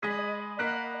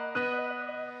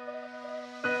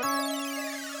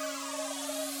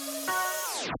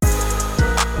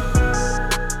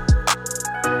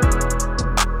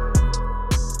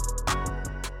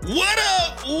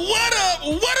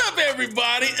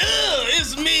everybody?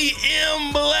 It's me,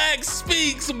 M Black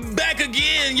Speaks, back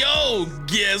again. Yo,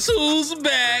 guess who's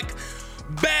back?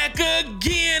 Back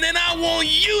again, and I want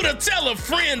you to tell a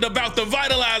friend about the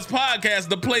Vitalize Podcast,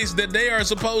 the place that they are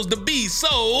supposed to be.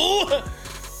 So,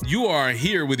 you are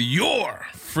here with your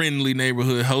friendly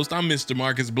neighborhood host. I'm Mr.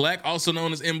 Marcus Black, also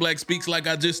known as M Black Speaks, like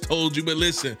I just told you. But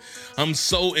listen, I'm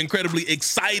so incredibly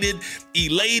excited,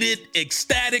 elated,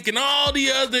 ecstatic, and all the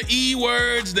other E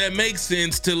words that make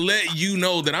sense to let you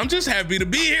know that I'm just happy to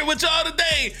be here with y'all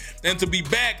today and to be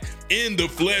back in the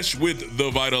flesh with the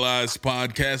Vitalize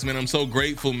Podcast. Man, I'm so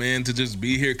grateful, man, to just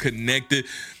be here connected.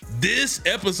 This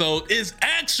episode is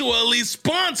actually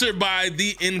sponsored by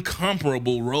the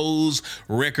incomparable Rose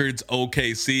Records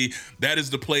OKC. That is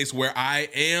the place where I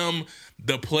am,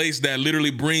 the place that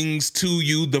literally brings to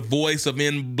you the voice of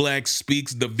M Black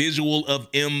Speaks, the visual of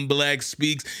M Black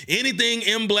Speaks. Anything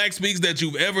M Black Speaks that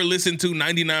you've ever listened to,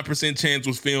 99% chance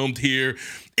was filmed here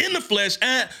in the flesh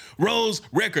at Rose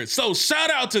Records. So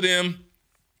shout out to them.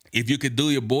 If you could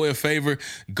do your boy a favor,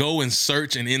 go and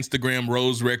search and Instagram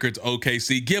Rose Records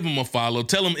OKC. Give them a follow.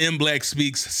 Tell them M Black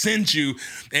Speaks sent you.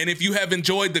 And if you have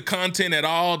enjoyed the content at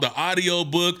all, the audio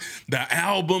book, the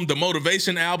album, the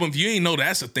motivation album, if you ain't know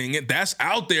that's a thing, that's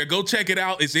out there. Go check it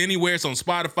out. It's anywhere. It's on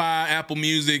Spotify, Apple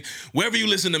Music, wherever you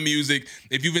listen to music.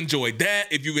 If you've enjoyed that,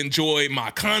 if you've enjoyed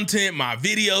my content, my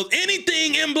videos,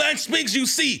 anything M Black Speaks you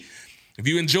see, if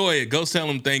you enjoy it, go tell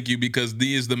him thank you, because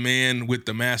he is the man with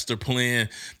the master plan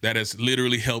that has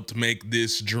literally helped make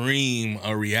this dream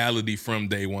a reality from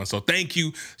day one. So thank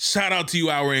you. Shout out to you,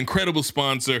 our incredible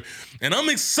sponsor. And I'm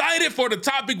excited for the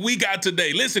topic we got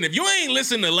today. Listen, if you ain't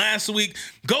listened to last week,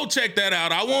 go check that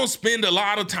out. I won't spend a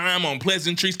lot of time on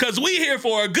pleasantries because we here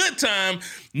for a good time,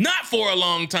 not for a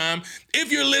long time.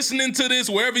 If you're listening to this,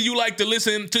 wherever you like to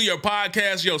listen to your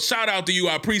podcast, yo, shout out to you.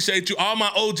 I appreciate you. All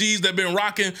my OGs that have been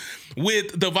rocking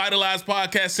with the Vitalize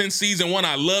Podcast since season 1.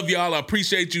 I love y'all. I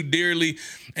appreciate you dearly.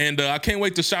 And I can't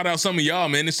wait to shout out some of y'all,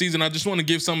 man. This season, I just want to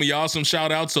give some of y'all some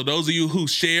shout outs. So those of you who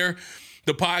share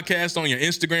the podcast on your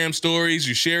Instagram stories,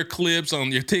 you share clips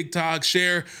on your TikTok,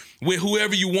 share with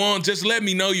whoever you want, just let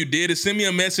me know you did it. Send me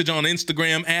a message on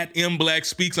Instagram at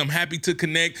MBlackSpeaks. I'm happy to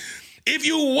connect. If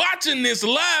you're watching this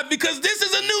live, because this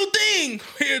is a new thing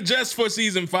here just for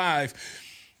season 5.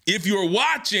 If you're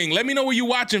watching, let me know where you're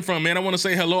watching from, man. I want to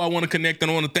say hello. I want to connect, and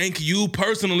I want to thank you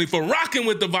personally for rocking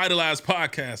with the Vitalize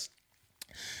Podcast.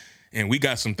 And we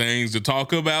got some things to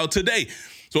talk about today.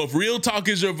 So if real talk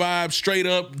is your vibe, straight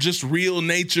up, just real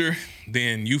nature,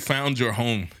 then you found your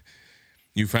home.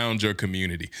 You found your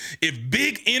community. If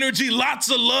big energy, lots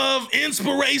of love,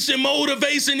 inspiration,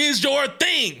 motivation is your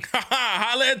thing,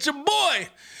 holla at your boy.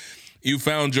 You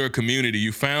found your community.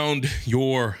 You found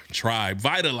your tribe.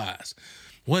 Vitalize.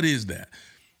 What is that?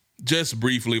 Just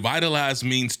briefly, vitalize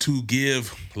means to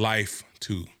give life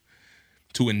to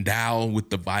endow with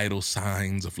the vital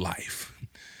signs of life.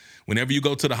 Whenever you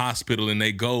go to the hospital and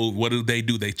they go, what do?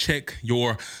 They check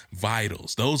your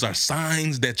vitals. Those are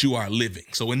signs that you are living.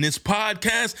 So in this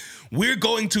podcast, we're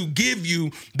going to give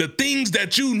you the things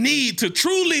that you need to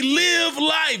truly live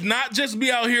life, not just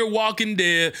be out here walking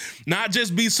dead, not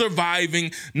just be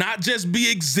surviving, not just be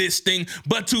existing,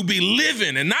 but to be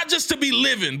living. And not just to be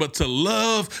living, but to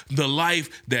love the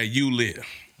life that you live.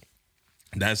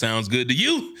 That sounds good to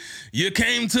you? You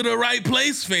came to the right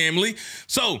place, family.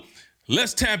 So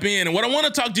let's tap in. And what I want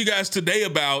to talk to you guys today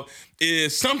about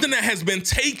is something that has been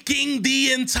taking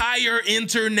the entire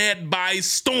internet by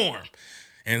storm.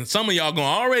 And some of y'all gonna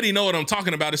already know what I'm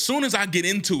talking about as soon as I get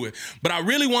into it. But I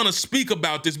really want to speak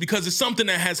about this because it's something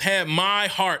that has had my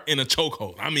heart in a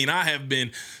chokehold. I mean, I have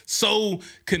been so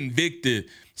convicted,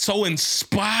 so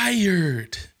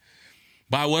inspired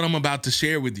by what I'm about to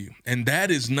share with you. And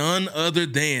that is none other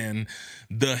than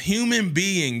the human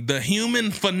being, the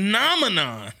human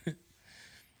phenomenon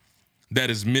that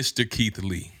is Mr. Keith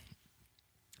Lee.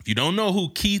 If you don't know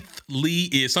who Keith Lee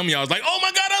is, some of y'all is like, oh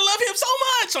my God, I love him so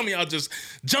much. Some of y'all just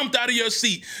jumped out of your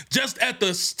seat just at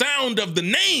the sound of the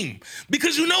name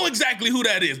because you know exactly who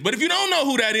that is. But if you don't know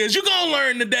who that is, you're going to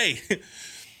learn today.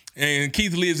 And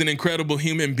Keith Lee is an incredible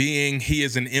human being. He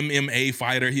is an MMA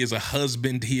fighter. He is a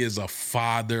husband. He is a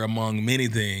father, among many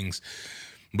things.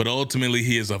 But ultimately,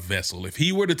 he is a vessel. If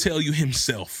he were to tell you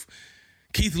himself,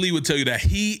 Keith Lee would tell you that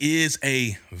he is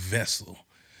a vessel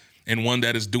and one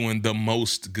that is doing the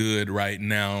most good right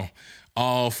now,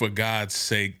 all for God's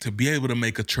sake, to be able to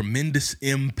make a tremendous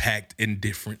impact and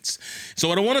difference. So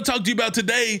what I want to talk to you about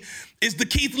today is the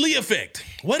Keith Lee effect.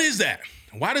 What is that?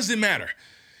 Why does it matter?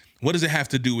 What does it have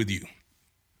to do with you?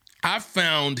 I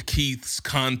found Keith's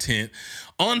content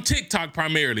on TikTok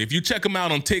primarily. If you check him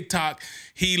out on TikTok,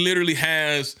 he literally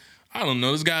has I don't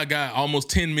know. This guy got almost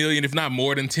 10 million, if not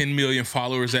more than 10 million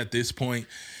followers at this point.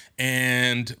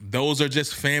 And those are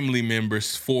just family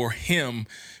members for him,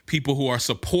 people who are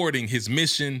supporting his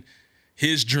mission,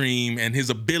 his dream, and his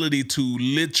ability to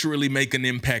literally make an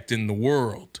impact in the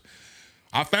world.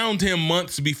 I found him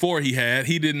months before he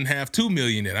didn't have 2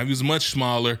 million yet. He was much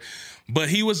smaller. But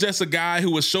he was just a guy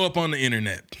who would show up on the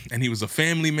internet, and he was a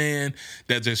family man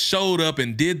that just showed up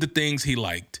and did the things he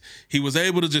liked. He was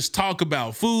able to just talk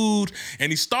about food,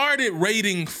 and he started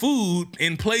rating food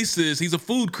in places. He's a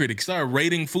food critic. He started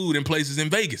rating food in places in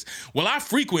Vegas. Well, I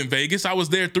frequent Vegas. I was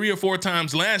there 3 or 4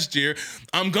 times last year.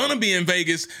 I'm going to be in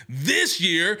Vegas this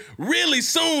year really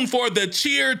soon for the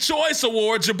Cheer Choice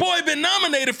Awards. Your boy been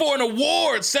nominated for an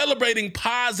award celebrating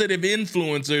positive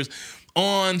influencers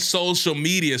on social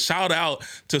media. Shout out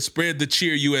to Spread the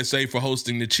Cheer USA for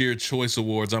hosting the Cheer Choice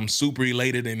Awards. I'm super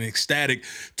elated and ecstatic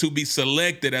to be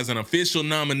selected as an official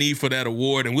nominee for that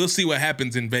award, and we'll see what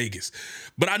happens in Vegas.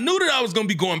 But I knew that I was going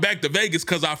to be going back to Vegas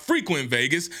because I frequent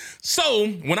Vegas. So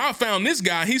when I found this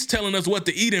guy, he's telling us what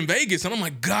to eat in Vegas, and I'm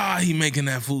like, God, he making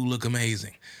that food look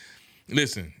amazing.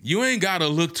 Listen, you ain't got to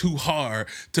look too hard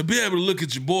to be able to look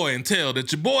at your boy and tell that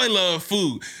your boy love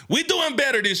food. We doing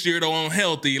better this year, though, on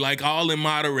healthy, like all in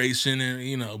moderation,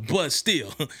 and but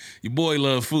still, your boy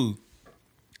love food.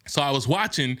 So I was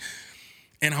watching,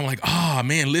 and I'm like,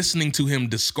 man, listening to him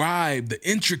describe the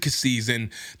intricacies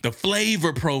and the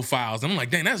flavor profiles. And I'm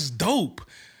like, dang, that's dope.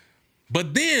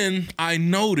 But then I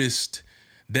noticed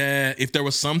that if there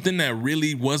was something that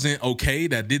really wasn't okay,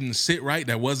 that didn't sit right,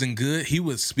 that wasn't good, he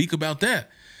would speak about that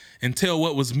and tell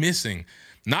what was missing.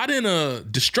 Not in a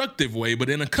destructive way, but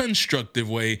in a constructive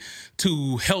way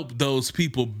to help those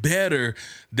people better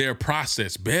their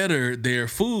process, better their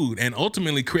food, and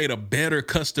ultimately create a better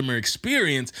customer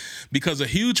experience, because a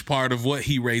huge part of what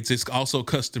he rates is also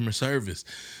customer service.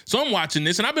 So I'm watching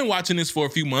this, and I've been watching this for a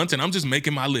few months, and I'm just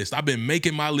making my list. I've been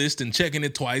making my list and checking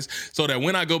it twice so that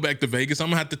when I go back to Vegas, I'm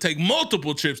gonna have to take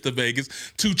multiple trips to Vegas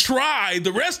to try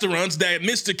the restaurants that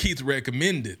Mr. Keith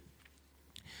recommended.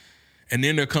 And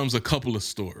then there comes a couple of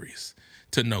stories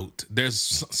to note.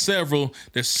 There's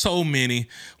so many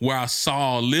where I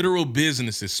saw literal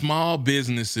businesses, small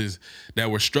businesses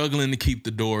that were struggling to keep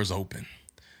the doors open,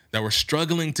 that were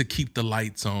struggling to keep the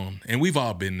lights on. And we've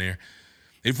all been there.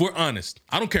 If we're honest,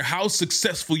 I don't care how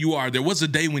successful you are, there was a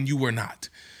day when you were not.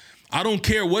 I don't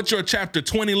care what your chapter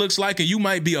 20 looks like, and you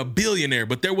might be a billionaire,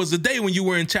 but there was a day when you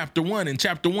were in chapter 1, and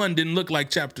chapter 1 didn't look like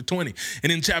chapter 20. And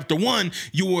in chapter 1,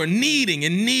 you were in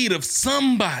need of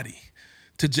somebody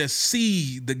to just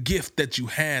see the gift that you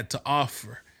had to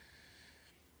offer.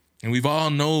 And we've all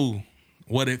know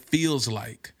what it feels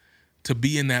like to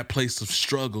be in that place of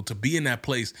struggle, to be in that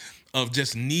place of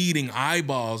just needing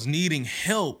eyeballs, needing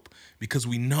help, because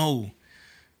we know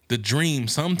the dream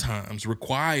sometimes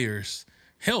requires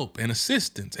help and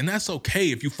assistance. And that's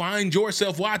okay. If you find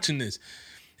yourself watching this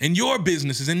and your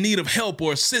business is in need of help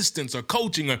or assistance or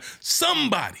coaching or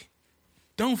somebody,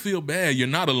 don't feel bad. You're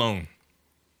not alone.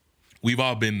 We've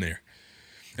all been there.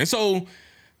 And so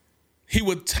he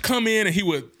would come in and he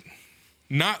would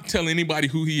not tell anybody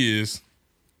who he is.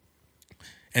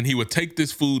 And he would take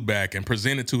this food back and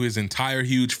present it to his entire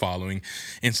huge following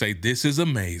and say, this is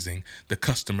amazing. The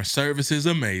customer service is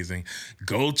amazing.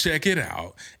 Go check it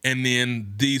out. And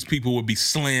then these people would be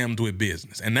slammed with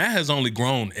business. And that has only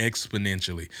grown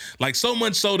exponentially. Like so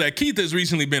much so that Keith has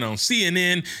recently been on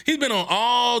CNN. He's been on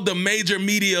all the major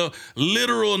media,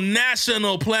 literal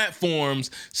national platforms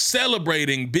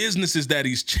celebrating businesses that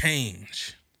he's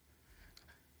changed.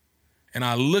 And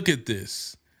I look at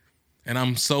this and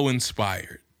I'm so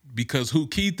inspired, because who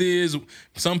Keith is,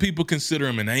 some people consider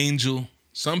him an angel.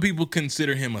 Some people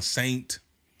consider him a saint.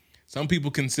 Some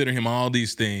people consider him all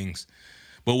these things.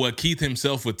 But what Keith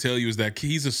himself would tell you is that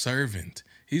he's a servant.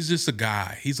 He's just a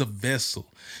guy. He's a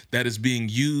vessel that is being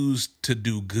used to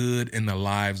do good in the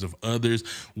lives of others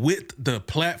with the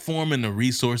platform and the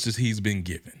resources he's been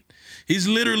given. He's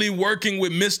literally working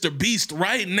with Mr. Beast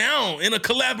right now in a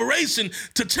collaboration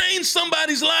to change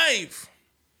somebody's life.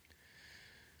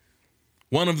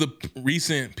 One of the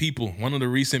recent people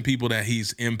that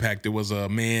he's impacted was a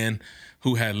man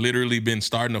who had literally been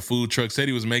starting a food truck, said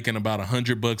he was making about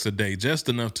 $100 a day, just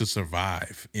enough to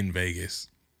survive in Vegas.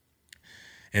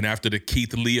 And after the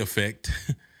Keith Lee effect,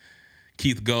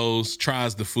 Keith goes,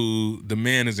 tries the food. The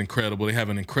man is incredible. They have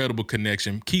an incredible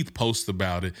connection. Keith posts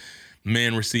about it.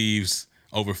 Man receives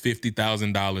over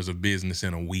 $50,000 of business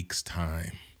in a week's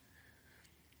time.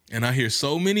 And I hear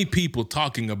so many people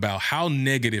talking about how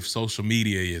negative social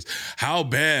media is, how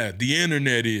bad the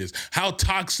internet is, how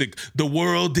toxic the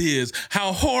world is,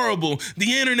 how horrible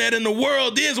the internet and the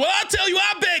world is. Well, I tell you,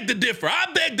 I beg to differ. I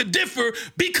beg to differ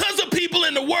because of people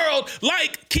in the world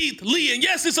like Keith Lee. And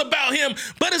yes, it's about him,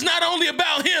 but it's not only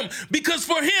about him, because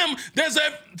for him,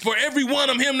 for every one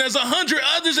of him, there's 100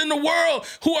 others in the world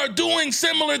who are doing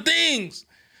similar things,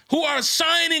 who are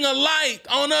shining a light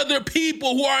on other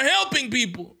people, who are helping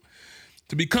people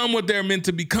to become what they're meant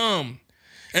to become.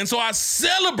 And so I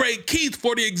celebrate Keith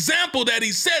for the example that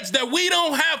he sets, that we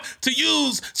don't have to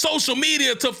use social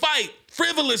media to fight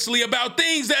frivolously about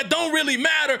things that don't really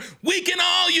matter. We can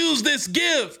all use this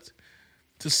gift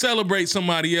to celebrate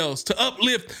somebody else, to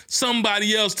uplift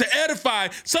somebody else, to edify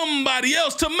somebody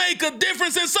else, to make a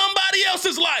difference in somebody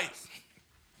else's life.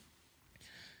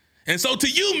 And so to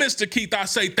you, Mr. Keith, I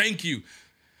say thank you.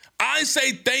 I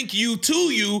say thank you to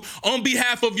you on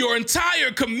behalf of your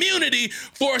entire community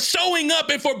for showing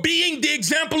up and for being the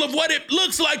example of what it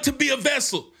looks like to be a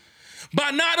vessel.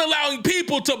 By not allowing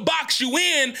people to box you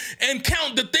in and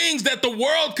count the things that the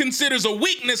world considers a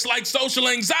weakness like social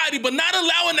anxiety, but not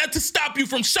allowing that to stop you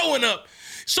from showing up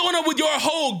with your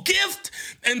whole gift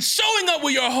and showing up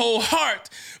with your whole heart.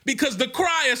 Because the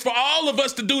cry is for all of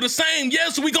us to do the same.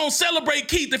 Yes, we're going to celebrate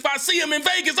Keith. If I see him in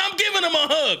Vegas, I'm giving him a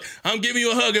hug. I'm giving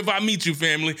you a hug if I meet you,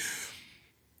 family.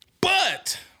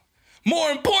 But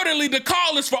more importantly, the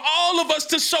call is for all of us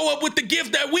to show up with the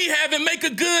gift that we have and make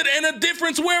a good and a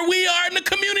difference where we are in the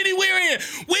community we're in.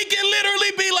 We can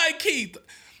literally be like Keith.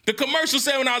 The commercial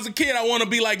said when I was a kid, I want to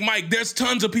be like Mike. There's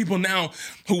tons of people now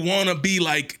who want to be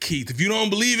like Keith. If you don't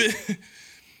believe it,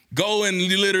 go and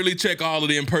literally check all of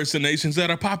the impersonations that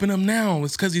are popping up now.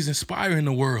 It's because he's inspiring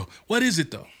the world. What is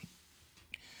it, though?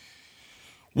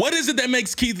 What is it that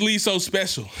makes Keith Lee so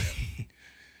special?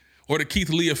 Or the Keith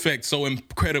Lee effect so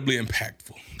incredibly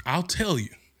impactful? I'll tell you.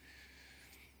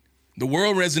 The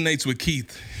world resonates with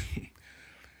Keith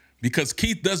because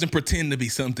Keith doesn't pretend to be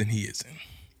something he isn't.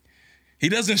 He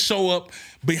doesn't show up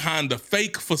behind the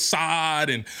fake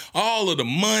facade and all of the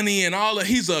money and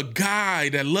he's a guy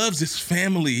that loves his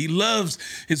family. He loves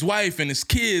his wife and his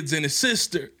kids and his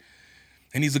sister.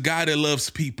 And he's a guy that loves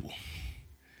people.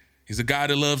 He's a guy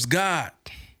that loves God.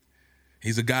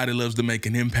 He's a guy that loves to make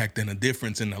an impact and a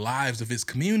difference in the lives of his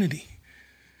community.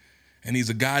 And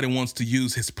he's a guy that wants to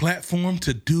use his platform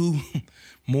to do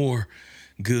more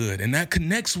good. And that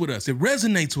connects with us. It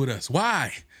resonates with us.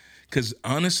 Why? Because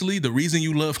honestly, the reason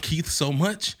you love Keith so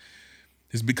much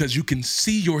is because you can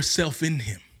see yourself in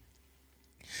him.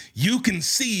 You can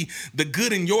see the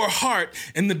good in your heart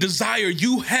and the desire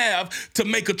you have to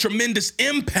make a tremendous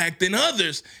impact in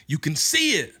others. You can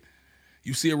see it.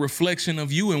 You see a reflection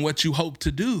of you and what you hope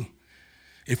to do.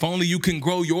 If only you can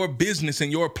grow your business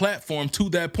and your platform to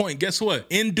that point. Guess what?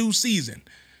 In due season.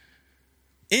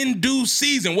 In due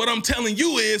season, what I'm telling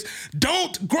you is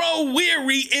don't grow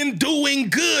weary in doing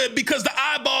good because the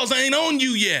eyeballs ain't on you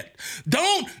yet.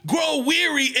 Don't grow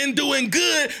weary in doing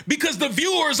good because the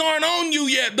viewers aren't on you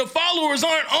yet. The followers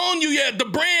aren't on you yet. The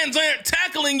brands aren't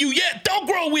tackling you yet. Don't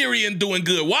grow weary in doing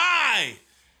good. Why?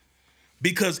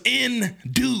 Because in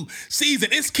due season,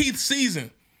 it's Keith's season.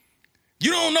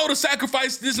 You don't know the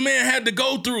sacrifice this man had to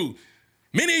go through.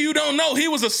 Many of you don't know he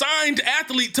was a signed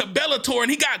athlete to Bellator and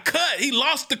he got cut. He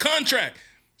lost the contract.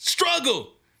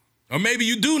 Struggle. Or maybe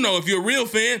you do know if you're a real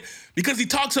fan because he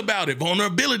talks about it.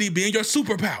 Vulnerability being your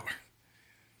superpower.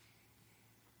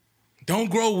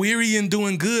 Don't grow weary in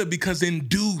doing good because in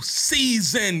due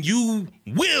season you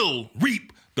will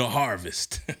reap the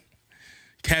harvest.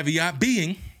 Caveat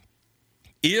being,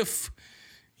 if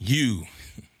you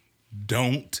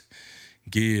don't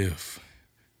give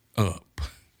up.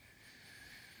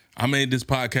 I made this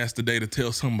podcast today to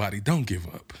tell somebody, don't give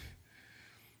up.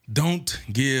 Don't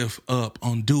give up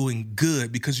on doing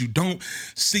good because you don't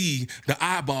see the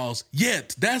eyeballs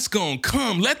yet. That's going to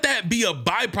come. Let that be a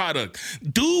byproduct.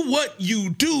 Do what you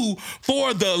do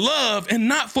for the love and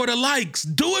not for the likes.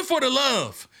 Do it for the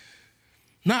love,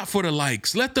 not for the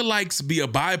likes. Let the likes be a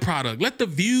byproduct. Let the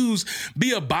views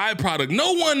be a byproduct.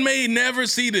 No one may never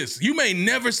see this. You may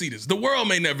never see this. The world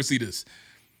may never see this.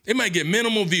 It might get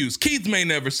minimal views. Keith may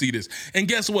never see this. And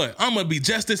guess what? I'm going to be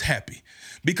just as happy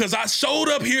because I showed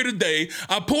up here today.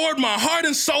 I poured my heart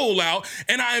and soul out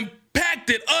and I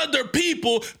impacted other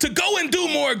people to go and do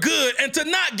more good and to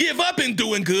not give up in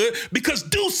doing good because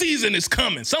due season is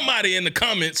coming. Somebody in the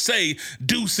comments say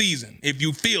due season if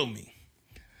you feel me.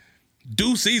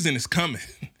 Due season is coming.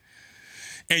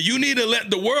 And you need to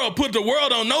let put the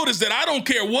world on notice that I don't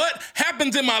care what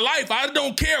happens in my life. I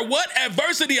don't care what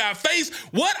adversity I face,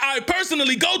 what I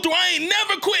personally go through. I ain't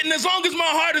never quitting as long as my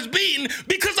heart is beating,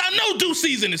 because I know due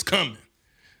season is coming.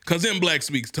 Because M Black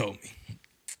Speaks told me.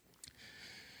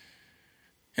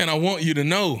 And I want you to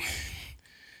know,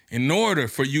 in order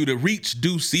for you to reach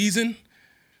due season,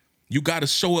 you got to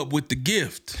show up with the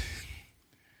gift.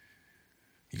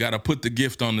 You got to put the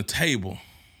gift on the table.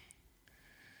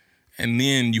 And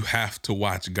then you have to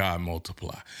watch God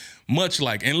multiply. Much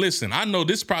like, and listen, I know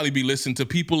this probably be listened to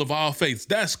people of all faiths.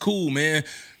 That's cool, man.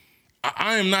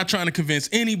 I am not trying to convince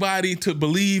anybody to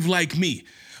believe like me.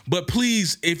 But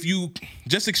please, if you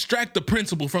just extract the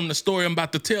principle from the story I'm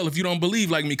about to tell, if you don't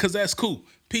believe like me, because that's cool.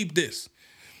 Peep this.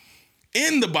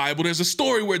 In the Bible, there's a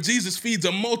story where Jesus feeds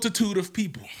a multitude of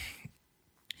people.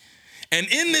 And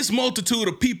in this multitude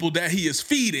of people that he is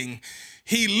feeding,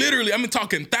 he literally, I'm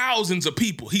talking thousands of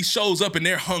people. He shows up and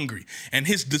they're hungry. And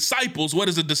his disciples, what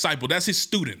is a disciple? That's his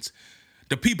students.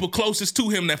 The people closest to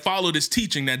him that followed his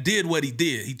teaching, that did what he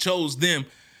did. He chose them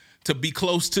to be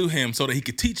close to him so that he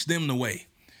could teach them the way.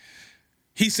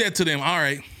 He said to them, all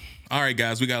right,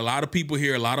 guys, we got a lot of people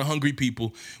here, a lot of hungry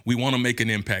people. We want to make an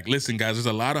impact. Listen, guys, there's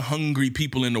a lot of hungry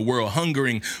people in the world,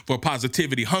 hungering for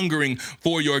positivity, hungering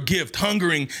for your gift,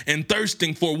 hungering and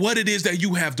thirsting for what it is that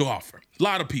you have to offer. A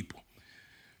lot of people.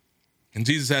 And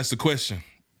Jesus asked the question,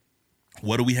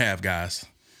 what do we have, guys?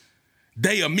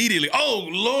 They immediately, oh,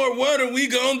 Lord, what are we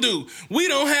going to do? We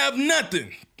don't have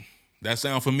nothing. That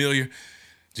sound familiar?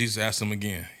 Jesus asked them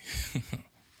again.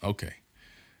 Okay.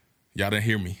 Y'all didn't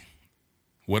hear me.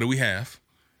 What do we have?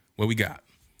 What we got?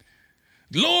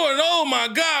 Lord, oh my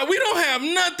God, we don't have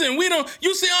nothing.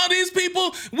 You see all these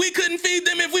people? We couldn't feed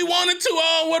them if we wanted to.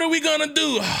 Oh, what are we going to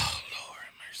do? Oh, Lord,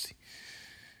 mercy.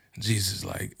 Jesus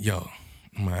like, yo,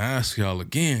 I'm going to ask y'all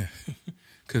again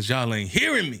because y'all ain't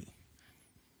hearing me.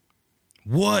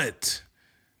 What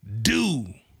do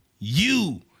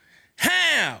you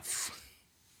have?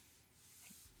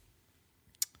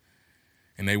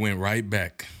 And they went right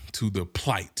back to the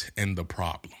plight and the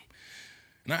problem.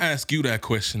 And I ask you that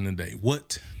question today.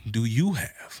 What do you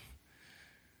have?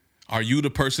 Are you the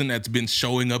person that's been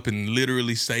showing up and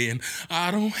literally saying, I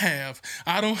don't have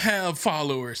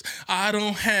followers. I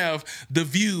don't have the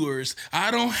viewers.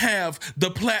 I don't have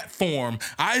the platform.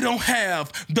 I don't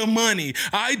have the money.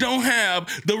 I don't have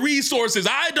the resources.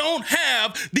 I don't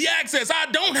have the access. I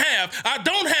don't have.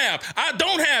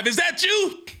 Is that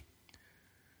you?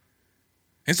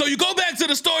 And so you go back to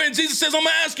the story and Jesus says, I'm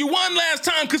going to ask you one last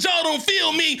time because y'all don't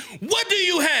feel me. What do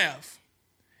you have?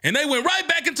 And they went right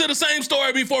back into the same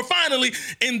story before finally,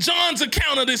 in John's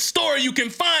account of this story, you can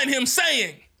find him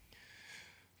saying,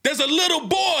 there's a little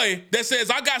boy that says,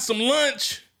 I got some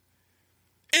lunch.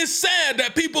 It's sad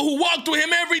that people who walked with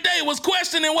him every day was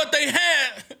questioning what they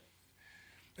had.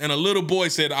 And a little boy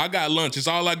said, I got lunch. It's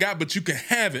all I got, but you can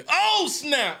have it. Oh,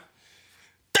 snap.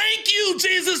 Thank you,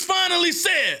 Jesus finally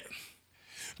said.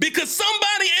 Because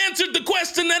somebody answered the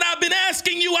question that I've been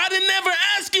asking you. I didn't never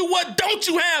ask you, what don't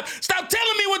you have? Stop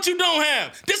telling me what you don't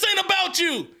have. This ain't about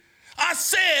you. I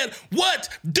said, what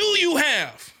do you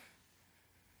have?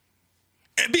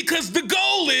 And because the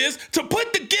goal is to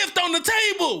put the gift on the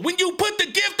table. When you put the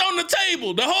gift on the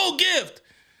table, the whole gift,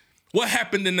 what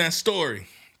happened in that story?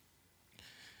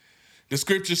 The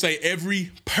scriptures say every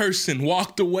person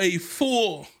walked away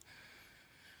full,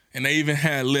 and they even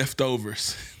had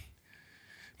leftovers.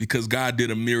 Because God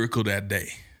did a miracle that day.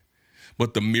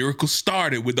 But the miracle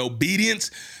started with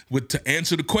obedience, to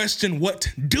answer the question,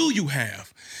 what do you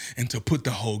have? And to put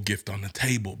the whole gift on the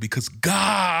table, because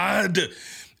God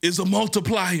is a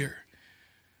multiplier.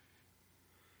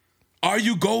 Are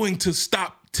you going to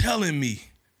stop telling me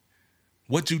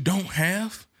what you don't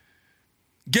have?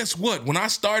 Guess what? When I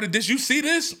started this, you see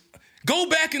this? Go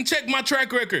back and check my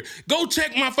track record. Go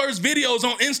check my first videos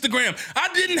on Instagram.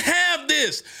 I didn't have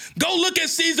this. Go look at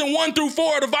season 1 through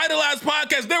 4 of the Vitalize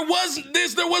podcast.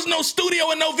 There was no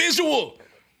studio and no visual.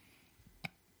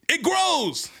 It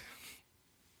grows.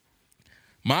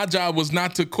 My job was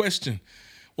not to question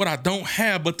what I don't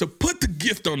have, but to put the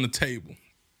gift on the table.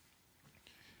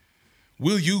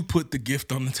 Will you put the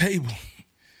gift on the table?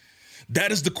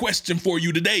 That is the question for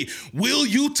you today. Will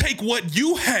you take what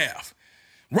you have?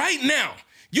 Right now,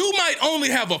 you might only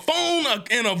have a phone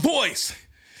and a voice.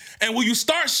 And will you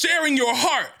start sharing your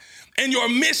heart and your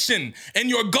mission and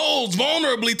your goals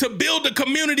vulnerably to build a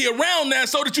community around that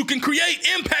so that you can create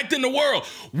impact in the world?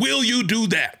 Will you do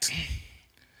that?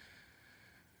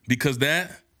 Because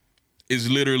that is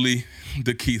literally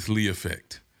the Keith Lee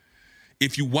effect.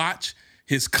 If you watch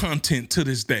his content to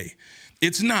this day,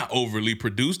 It's not overly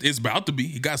produced. It's about to be.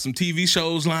 He got some TV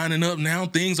shows lining up now.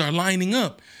 Things are lining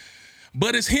up.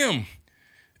 But it's him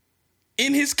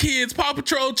in his kid's Paw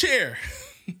Patrol chair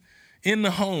in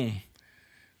the home,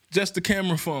 just the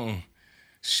camera phone,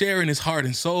 sharing his heart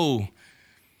and soul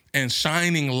and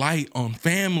shining light on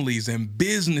families and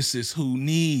businesses who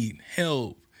need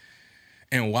help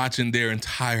and watching their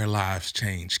entire lives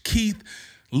change. Keith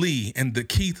Lee and the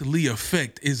Keith Lee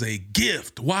effect is a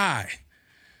gift. Why?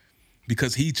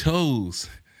 Because he chose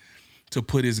to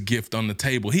put his gift on the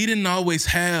table. He didn't always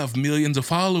have millions of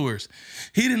followers.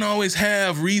 He didn't always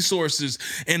have resources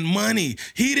and money.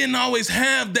 He didn't always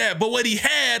have that. But what he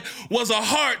had was a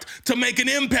heart to make an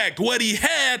impact. What he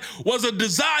had was a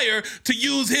desire to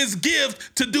use his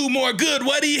gift to do more good.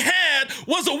 What he had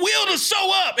was a will to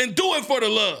show up and do it for the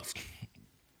love.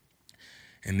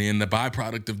 And then the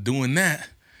byproduct of doing that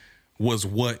was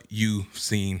what you've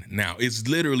seen now. It's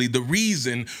literally the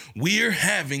reason we're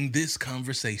having this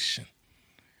conversation.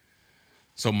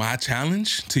 So my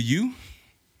challenge to you,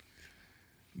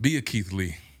 be a Keith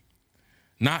Lee.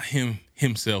 Not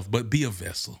himself, but be a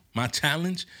vessel. My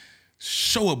challenge,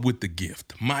 show up with the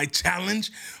gift. My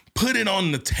challenge, put it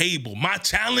on the table. My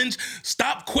challenge,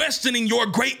 stop questioning your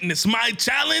greatness. My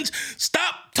challenge,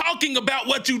 stop talking about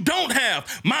what you don't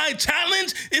have. My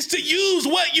challenge is to use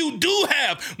what you do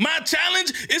have. My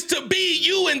challenge is to be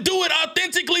you and do it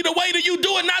authentically the way that you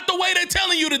do it, not the way they're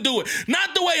telling you to do it,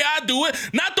 not the way I do it,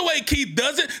 not the way Keith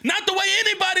does it, not the way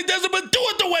anybody does it, but do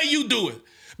it the way you do it.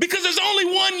 Because there's only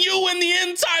one you in the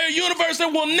entire universe.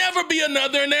 There will never be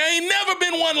another, and there ain't never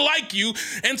been one like you.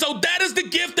 And so that is the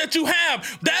gift that you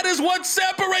have. That is what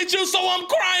separates you. So I'm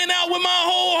crying out with my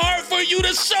whole heart for you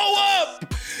to show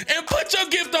up and put your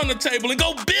gift on the table and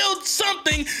go build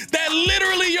something that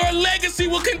literally your legacy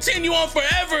will continue on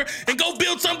forever, and go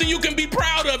build something you can be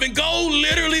proud of, and go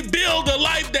literally build a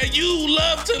life that you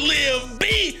love to live,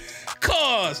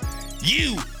 because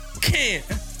you can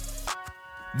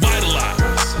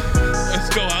vitalize.